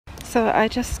So I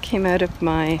just came out of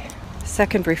my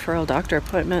second referral doctor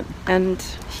appointment, and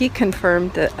he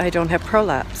confirmed that I don't have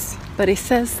prolapse. But he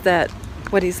says that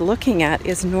what he's looking at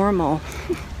is normal,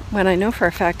 when I know for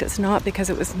a fact it's not, because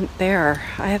it wasn't there.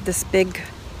 I have this big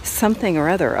something or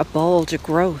other, a bulge, a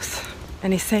growth.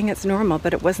 And he's saying it's normal,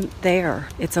 but it wasn't there.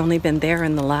 It's only been there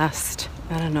in the last,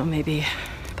 I don't know, maybe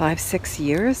 5-6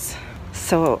 years.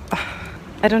 So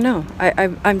I don't know.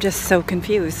 I'm just so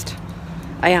confused.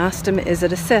 I asked him, is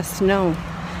it a cyst? No.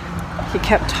 He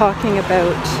kept talking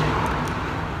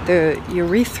about the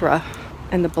urethra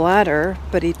and the bladder,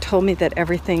 but he told me that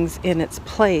everything's in its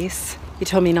place. He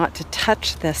told me not to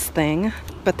touch this thing,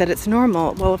 but that it's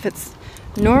normal. Well, if it's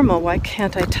normal, why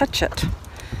can't I touch it?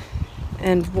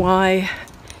 And why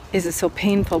is it so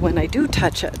painful when I do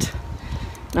touch it?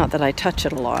 Not that I touch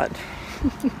it a lot.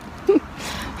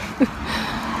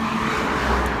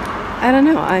 I don't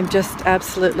know, I'm just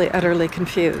absolutely, utterly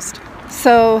confused.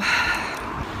 So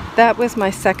that was my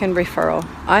second referral.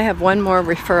 I have one more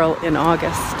referral in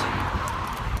August.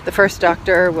 The first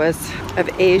doctor was of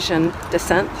Asian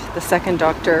descent. The second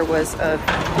doctor was of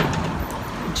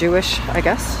Jewish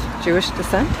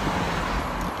descent.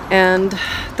 And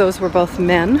those were both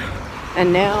men.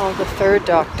 And now the third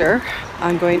doctor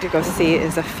I'm going to go see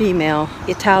is a female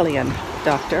Italian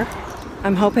doctor.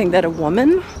 I'm hoping that a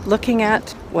woman looking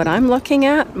at what I'm looking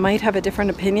at might have a different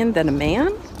opinion than a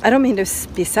man. I don't mean to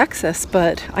be sexist,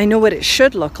 but I know what it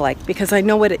should look like because I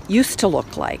know what it used to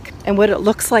look like. And what it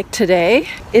looks like today,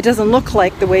 it doesn't look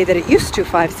like the way that it used to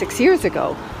 5-6 years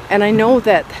ago. And I know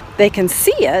that they can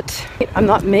see it. I'm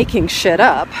not making shit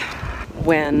up.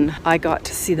 When I got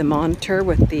to see the monitor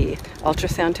with the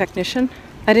ultrasound technician,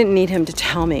 I didn't need him to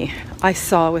tell me. I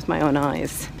saw with my own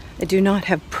eyes. I do not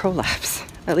have prolapse.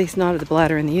 At least not of the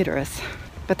bladder and the uterus,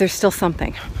 but there's still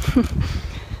something.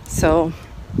 So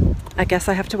I guess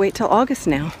I have to wait till August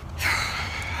now.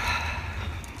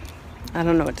 I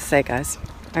don't know what to say, guys.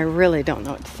 I really don't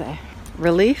know what to say.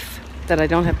 Relief that I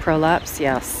don't have prolapse,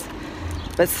 yes,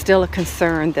 but still a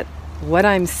concern that what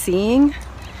I'm seeing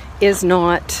is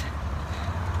not,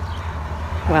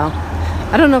 well,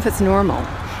 I don't know if it's normal.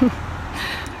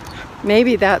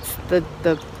 Maybe that's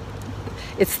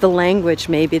it's the language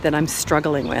maybe that I'm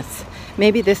struggling with.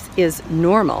 Maybe this is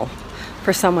normal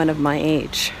for someone of my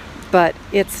age, but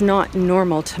it's not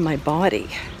normal to my body.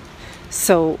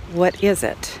 So what is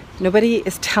it? Nobody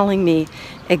is telling me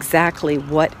exactly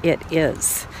what it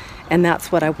is, and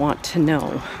that's what I want to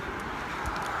know.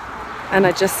 And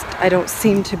I don't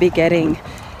seem to be getting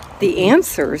the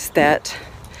answers that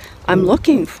I'm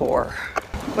looking for.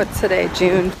 What's today?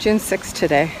 June 6th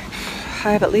today.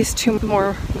 I have at least 2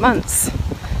 more months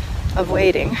of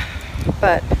waiting,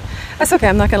 but that's okay.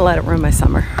 I'm not going to let it ruin my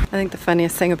summer. I think the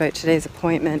funniest thing about today's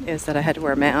appointment is that I had to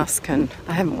wear a mask, and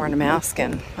I haven't worn a mask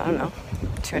in, I don't know,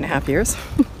 2.5 years,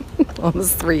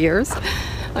 almost 3 years.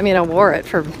 I mean, I wore it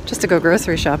just to go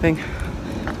grocery shopping,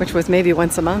 which was maybe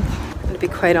once a month. And to be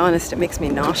quite honest, it makes me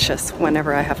nauseous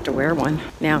whenever I have to wear one.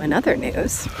 Now, in other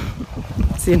news,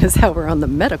 seeing as how we're on the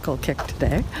medical kick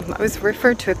today, I was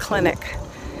referred to a clinic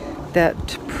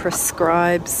that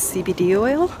prescribes CBD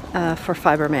oil for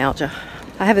fibromyalgia.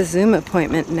 I have a Zoom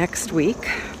appointment next week,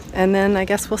 and then I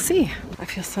guess we'll see. I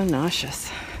feel so nauseous.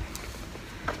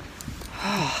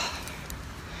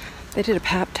 They did a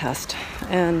pap test,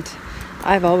 and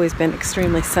I've always been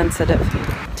extremely sensitive.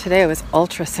 Today I was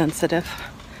ultra sensitive,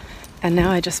 and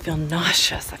now I just feel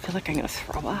nauseous. I feel like I'm gonna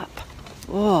throw up.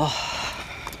 Oh,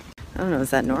 I don't know,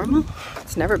 is that normal?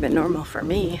 It's never been normal for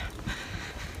me.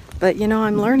 But you know,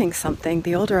 I'm learning something.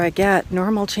 The older I get,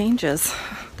 normal changes.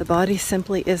 The body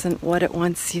simply isn't what it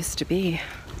once used to be.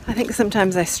 I think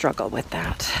sometimes I struggle with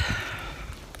that,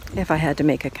 if I had to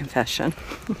make a confession.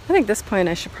 I think at this point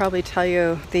I should probably tell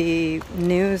you the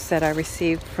news that I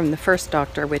received from the first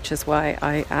doctor, which is why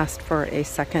I asked for a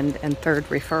second and third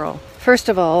referral. First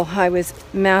of all, I was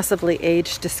massively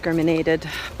age discriminated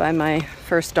by my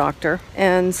first doctor.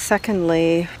 And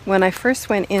secondly, when I first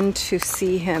went in to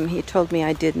see him, he told me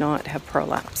I did not have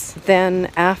prolapse. Then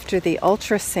after the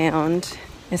ultrasound,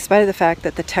 in spite of the fact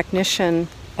that the technician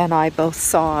and I both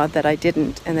saw that I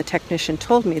didn't, and the technician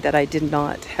told me that I did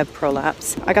not have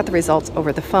prolapse, I got the results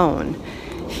over the phone.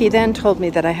 He then told me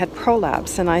that I had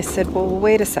prolapse, and I said, well,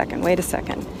 wait a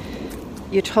second.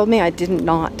 You told me I did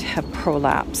not have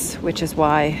prolapse, which is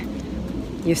why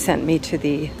you sent me to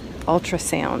the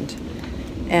ultrasound.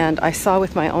 And I saw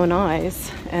with my own eyes,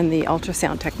 and the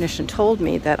ultrasound technician told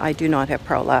me that I do not have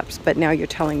prolapse, but now you're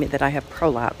telling me that I have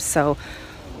prolapse. So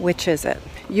which is it?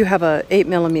 You have a 8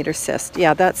 millimeter cyst.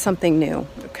 Yeah, that's something new.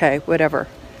 Okay, whatever.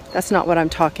 That's not what I'm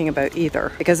talking about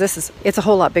either, because it's a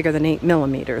whole lot bigger than 8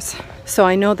 millimeters. So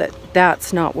I know that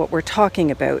that's not what we're talking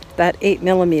about. That 8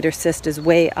 millimeter cyst is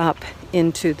way up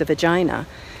into the vagina.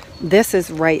 This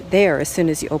is right there as soon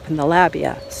as you open the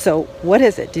labia. So what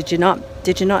is it? Did you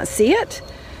not see it?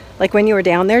 Like when you were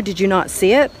down there, did you not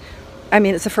see it? I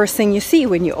mean, it's the first thing you see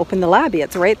when you open the labia.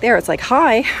 It's right there. It's like,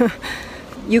 hi,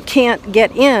 you can't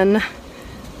get in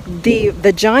the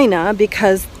vagina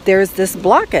because there's this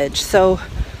blockage. So,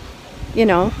 you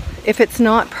know, if it's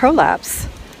not prolapse,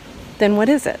 then what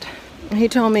is it? He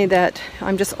told me that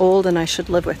I'm just old and I should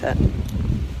live with it,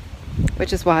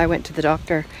 which is why I went to the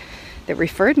doctor that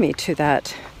referred me to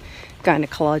that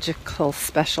gynecological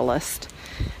specialist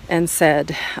and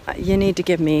said, you need to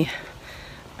give me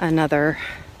another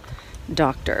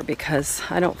doctor because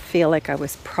I don't feel like I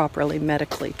was properly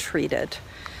medically treated.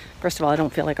 First of all, I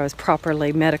don't feel like I was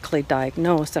properly medically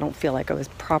diagnosed. I don't feel like I was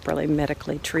properly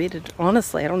medically treated.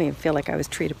 Honestly, I don't even feel like I was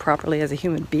treated properly as a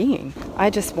human being. I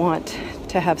just want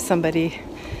to have somebody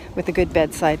with a good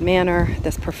bedside manner,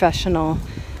 that's professional,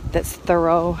 that's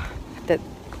thorough, that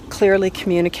clearly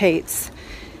communicates,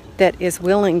 that is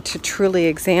willing to truly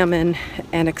examine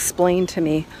and explain to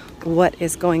me what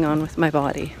is going on with my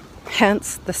body.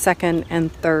 Hence the second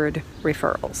and third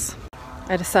referrals.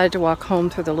 I decided to walk home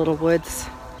through the little woods.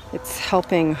 It's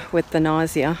helping with the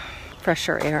nausea,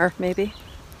 fresher air maybe.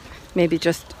 Maybe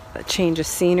just a change of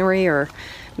scenery, or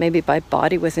maybe my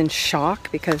body was in shock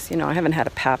because, you know, I haven't had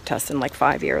a pap test in like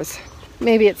 5 years.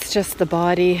 Maybe it's just the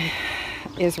body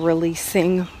is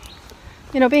releasing.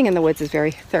 You know, being in the woods is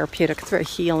very therapeutic. It's very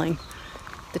healing.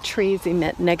 The trees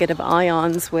emit negative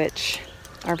ions, which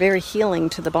are very healing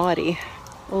to the body,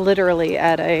 literally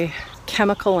at a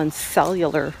chemical and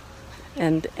cellular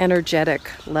and energetic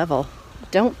level.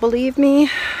 Don't believe me?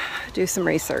 Do some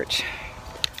research.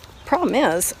 Problem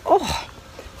is, oh,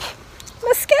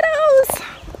 mosquitoes!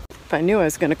 If I knew I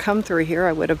was going to come through here,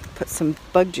 I would have put some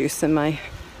bug juice in my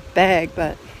bag,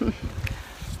 but I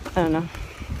don't know.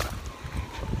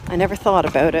 I never thought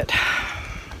about it.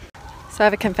 So I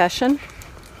have a confession,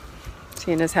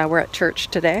 seeing as how we're at church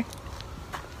today.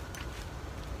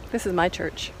 This is my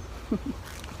church.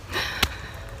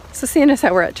 So seeing as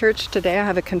how we're at church today, I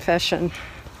have a confession.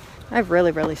 I've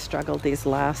really struggled these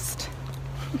last,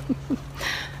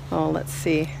 oh, let's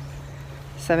see,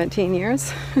 17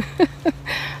 years?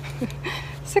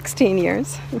 16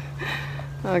 years?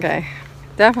 Okay,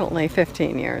 definitely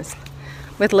 15 years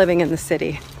with living in the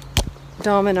city.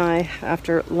 Dom and I,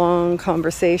 after long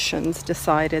conversations,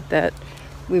 decided that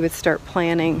we would start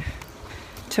planning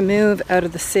to move out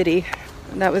of the city.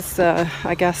 And that was,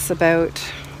 I guess, about,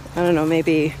 I don't know,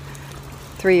 maybe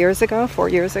 3 years ago, 4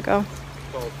 years ago.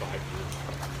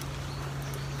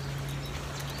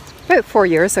 About 4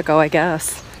 years ago, I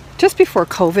guess. Just before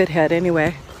COVID hit,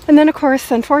 anyway. And then, of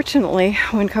course, unfortunately,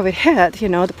 when COVID hit, you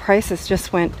know, the prices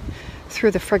just went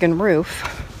through the friggin'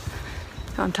 roof.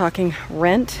 I'm talking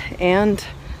rent and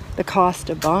the cost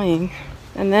of buying.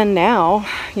 And then now,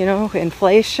 you know,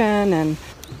 inflation and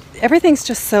everything's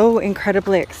just so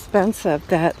incredibly expensive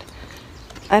that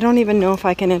I don't even know if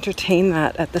I can entertain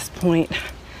that at this point.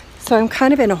 So I'm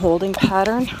kind of in a holding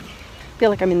pattern. I feel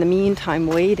like I'm in the meantime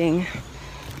waiting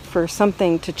for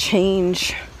something to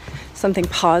change, something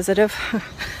positive.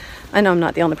 I know I'm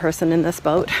not the only person in this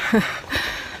boat.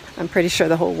 I'm pretty sure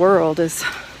the whole world is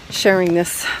sharing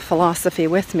this philosophy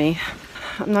with me.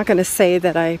 I'm not going to say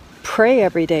that I pray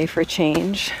every day for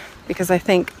change, because I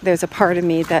think there's a part of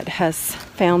me that has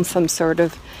found some sort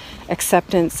of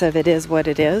acceptance of it is what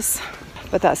it is.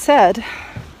 But that said,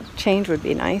 change would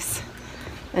be nice,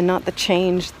 and not the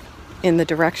change in the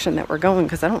direction that we're going,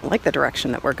 because I don't like the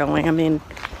direction that we're going. I mean,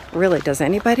 really, does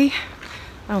anybody?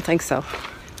 I don't think so.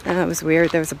 And it was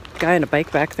weird. There was a guy on a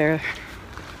bike back there.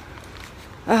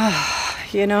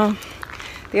 You know,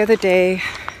 the other day,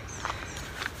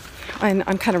 I'm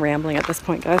kind of rambling at this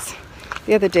point, guys.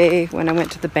 The other day when I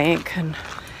went to the bank and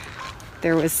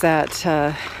there was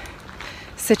that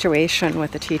situation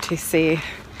with the TTC,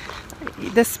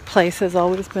 this place has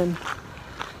always been,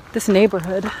 this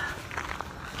neighborhood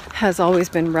has always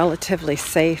been relatively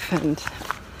safe, and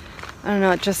I don't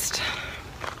know, it just,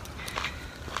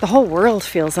 the whole world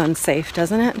feels unsafe,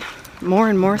 doesn't it? More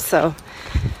and more so.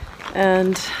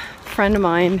 And a friend of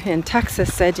mine in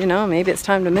Texas said, you know, maybe it's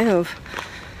time to move.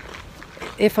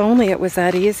 If only it was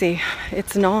that easy.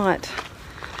 It's not.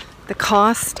 The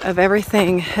cost of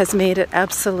everything has made it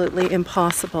absolutely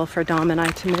impossible for Dom and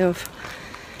I to move.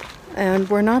 And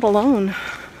we're not alone.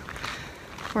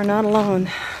 We're not alone.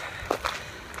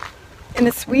 And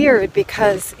it's weird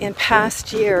because in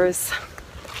past years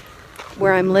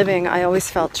where I'm living, I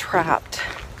always felt trapped.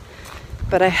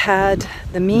 but I had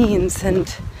the means and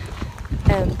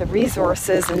the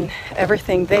resources and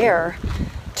everything there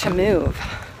to move.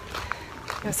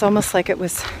 It's almost like it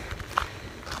was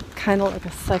kind of like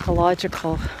a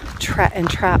psychological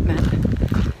entrapment.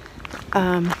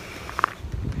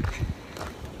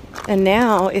 And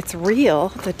now it's real.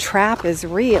 The trap is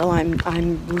real.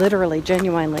 I'm literally,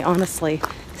 genuinely, honestly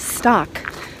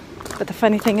stuck. But the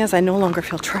funny thing is, I no longer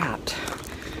feel trapped.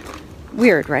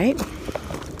 Weird, right?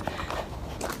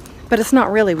 But it's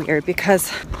not really weird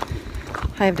because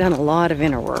I've done a lot of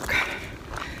inner work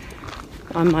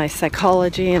on my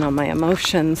psychology and on my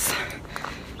emotions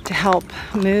to help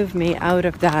move me out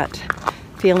of that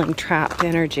feeling trapped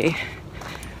energy,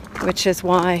 which is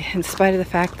why, in spite of the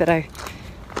fact that I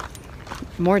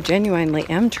more genuinely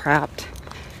am trapped,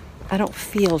 I don't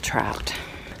feel trapped.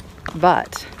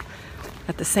 But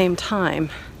at the same time,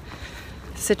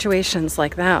 situations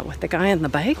like that with the guy on the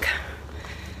bike,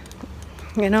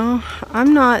 you know,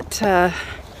 I'm not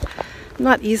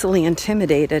easily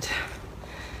intimidated.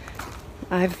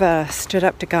 I've stood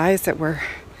up to guys that were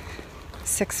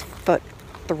 6'3",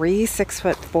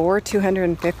 6'4",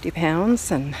 250 pounds,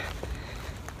 and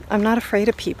I'm not afraid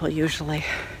of people usually.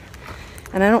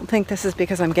 And I don't think this is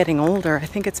because I'm getting older. I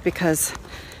think it's because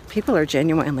people are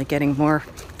genuinely getting more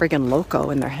friggin' loco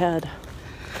in their head.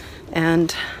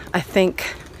 And I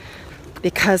think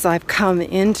because I've come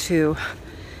into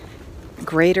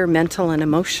greater mental and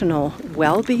emotional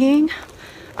well-being,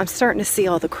 I'm starting to see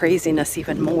all the craziness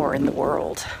even more in the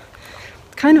world.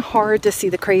 It's kind of hard to see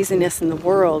the craziness in the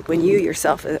world when you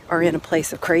yourself are in a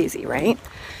place of crazy, right?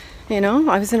 You know,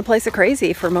 I was in a place of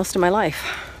crazy for most of my life,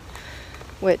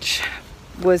 which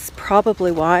was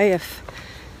probably why if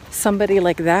somebody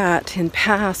like that in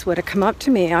past would have come up to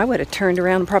me, I would have turned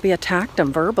around and probably attacked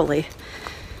him verbally.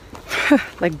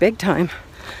 Like big time.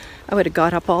 I would have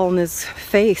got up all in his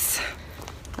face.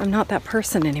 I'm not that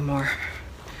person anymore.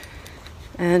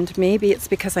 And maybe it's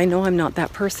because I know I'm not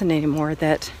that person anymore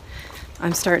that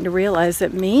I'm starting to realize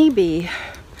that maybe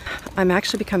I'm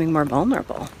actually becoming more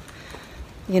vulnerable.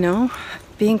 You know,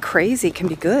 being crazy can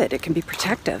be good. It can be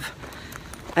protective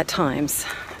at times.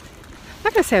 I'm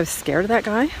not gonna say I was scared of that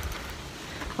guy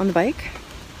on the bike,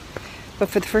 but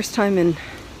for the first time in,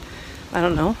 I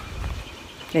don't know,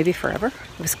 maybe forever,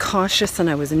 I was cautious and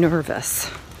I was nervous.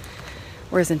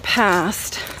 Whereas in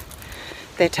past,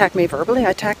 they attack me verbally,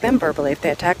 I attack them verbally. If they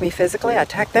attack me physically, I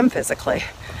attack them physically.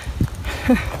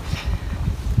 I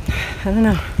don't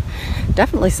know.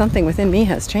 Definitely something within me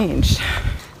has changed.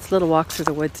 This little walk through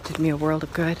the woods did me a world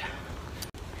of good.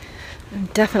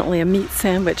 And definitely a meat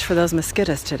sandwich for those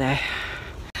mosquitoes today.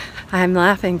 I'm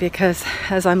laughing because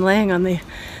as I'm laying on the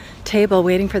table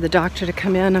waiting for the doctor to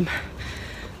come in, I'm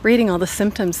reading all the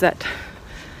symptoms that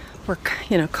were,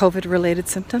 you know, COVID-related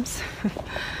symptoms.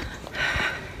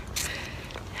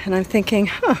 And I'm thinking,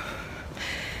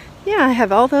 yeah, I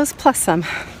have all those plus some.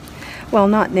 Well,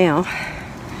 not now,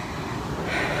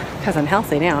 because I'm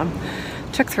healthy now.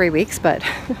 It took 3 weeks, but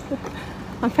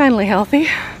I'm finally healthy.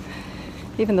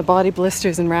 Even the body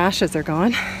blisters and rashes are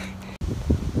gone.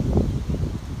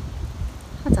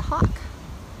 That's a hawk.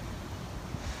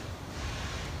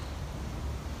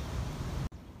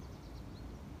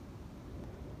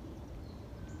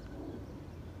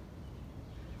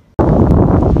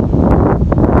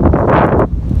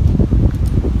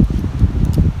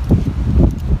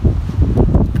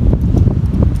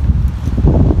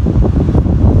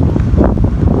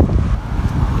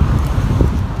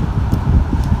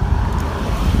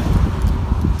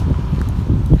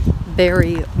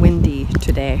 Very windy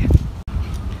today,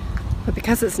 but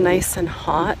because it's nice and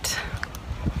hot,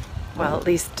 well, at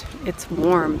least it's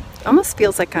warm. It almost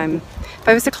feels like if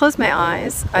I was to close my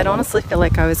eyes, I'd honestly feel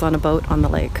like I was on a boat on the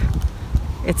lake.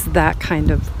 It's that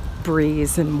kind of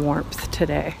breeze and warmth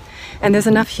today. And there's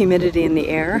enough humidity in the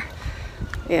air.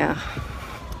 Yeah,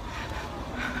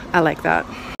 I like that.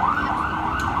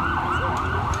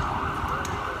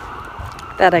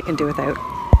 That I can do without.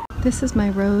 This is my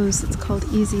rose. It's called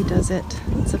Easy Does It.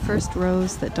 It's the first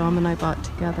rose that Dom and I bought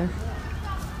together.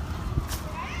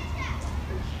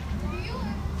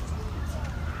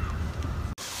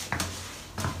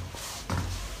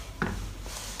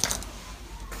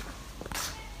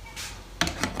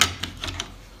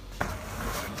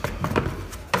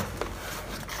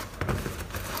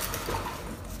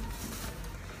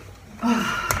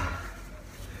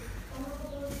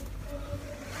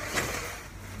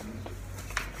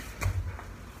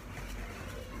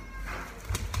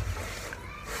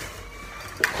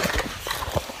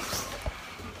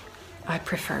 I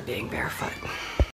prefer being barefoot.